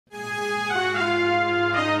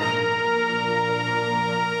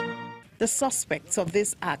The suspects of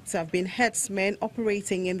this act have been herdsmen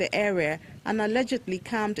operating in the area and allegedly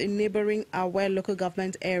camped in neighboring Awe local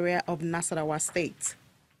government area of Nasarawa State.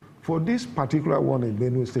 For this particular one in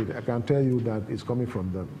Benue State, I can tell you that it's coming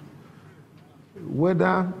from them.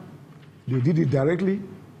 Whether they did it directly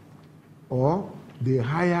or they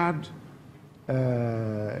hired,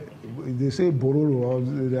 they say Bororo, or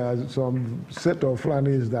there are some set of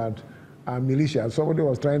Fulanis that are militia. Somebody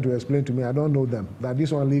was trying to explain to me, I don't know them, that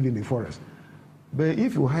this one live in the forest. But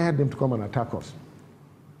if you hire them to come and attack us,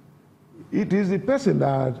 it is the person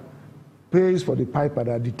that pays for the piper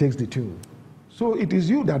that detects the tune. So it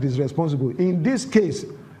is you that is responsible. In this case,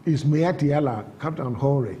 it's Miyetti Allah, Captain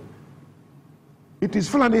Hore. It is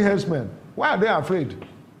Fulani herdsmen. Why are they afraid?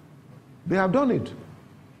 They have done it.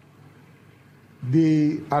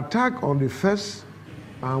 The attack on the first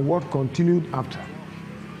and what continued after,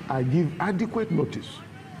 I give adequate notice.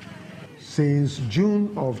 Since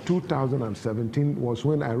June of 2017 was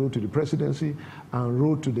when I wrote to the presidency and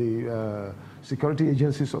wrote to the security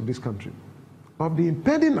agencies of this country of the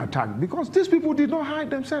impending attack, because these people did not hide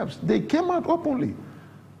themselves. They came out openly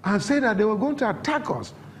and said that they were going to attack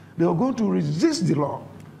us. They were going to resist the law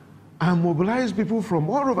and mobilize people from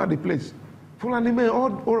all over the place, Fulani men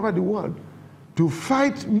all over the world, to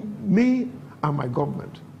fight me and my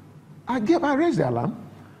government. I raised the alarm,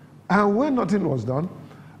 and when nothing was done,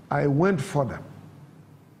 I went further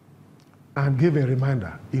and gave a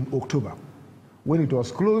reminder in October, when it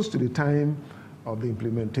was close to the time of the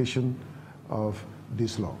implementation of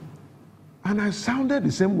this law. And I sounded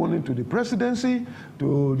the same warning to the presidency,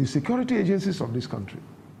 to the security agencies of this country.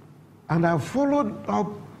 And I followed up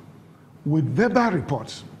with verbal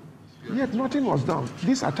reports. Yet nothing was done.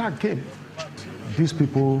 This attack came. These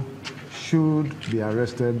people should be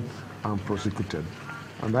arrested and prosecuted.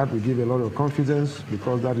 And that will give a lot of confidence,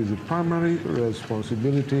 because that is the primary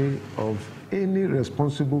responsibility of any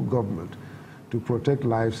responsible government, to protect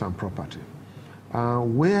lives and property.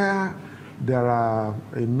 Where there are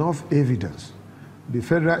enough evidence, the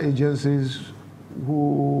federal agencies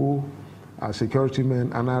who are security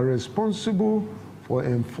men and are responsible for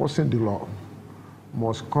enforcing the law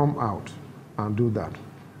must come out and do that.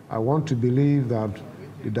 I want to believe that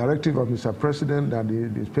the directive of Mr. President that the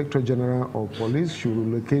Inspector General of Police should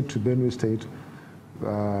relocate to Benue State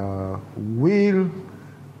will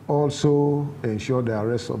also ensure the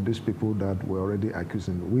arrest of these people that were already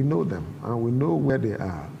accusing. We know them, and we know where they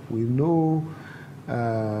are. We know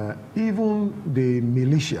even the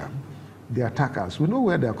militia, the attackers, we know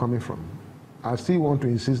where they are coming from. I still want to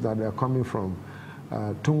insist that they are coming from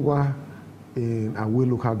Tungwa in Awe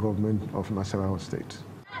local government of Nasarawa State.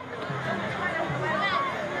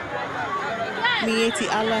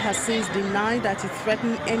 Miyetti Allah has since denied that he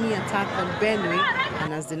threatened any attack on Benue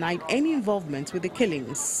and has denied any involvement with the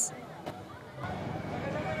killings.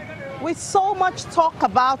 With so much talk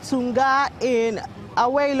about Tunga in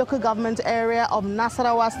Awe local government area of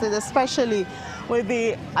Nasarawa State, especially with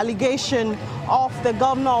the allegation of the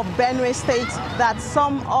governor of Benue State that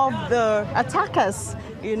some of the attackers,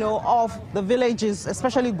 of the villages,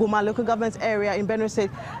 especially Guma local government area in Benue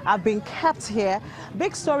State, have been kept here.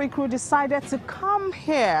 Big Story crew decided to come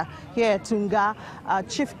here Tunga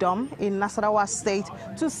Chiefdom in Nasarawa State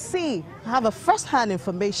to have a first-hand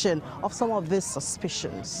information of some of these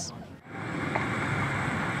suspicions.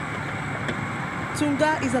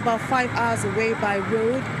 Tunga is about 5 hours away by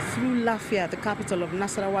road through Lafia, the capital of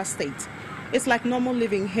Nasarawa State. It's like normal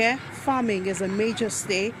living here. Farming is a major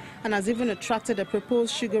stay and has even attracted a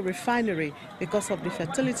proposed sugar refinery because of the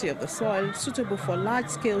fertility of the soil suitable for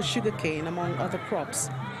large-scale sugarcane, among other crops.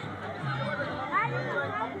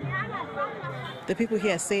 The people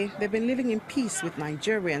here say they've been living in peace with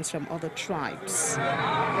Nigerians from other tribes.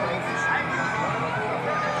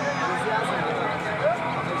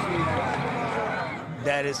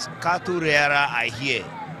 There is cattle rearer I hear.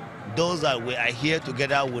 Those that we are here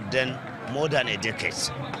together with them more than a decade.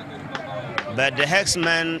 But the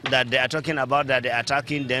herdsmen that they are talking about, that they are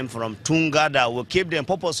attacking them from Tunga, that will keep them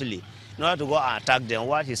purposely in order to go and attack them,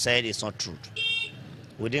 what he said is not true.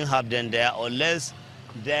 We didn't have them there unless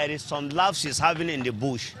there is some lapses happening in the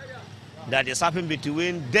bush that is happening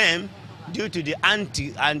between them due to the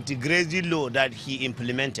anti-grazing law that he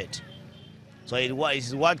implemented. So it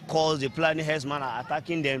is what caused the planning herdsmen are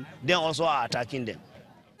attacking them, they also are attacking them.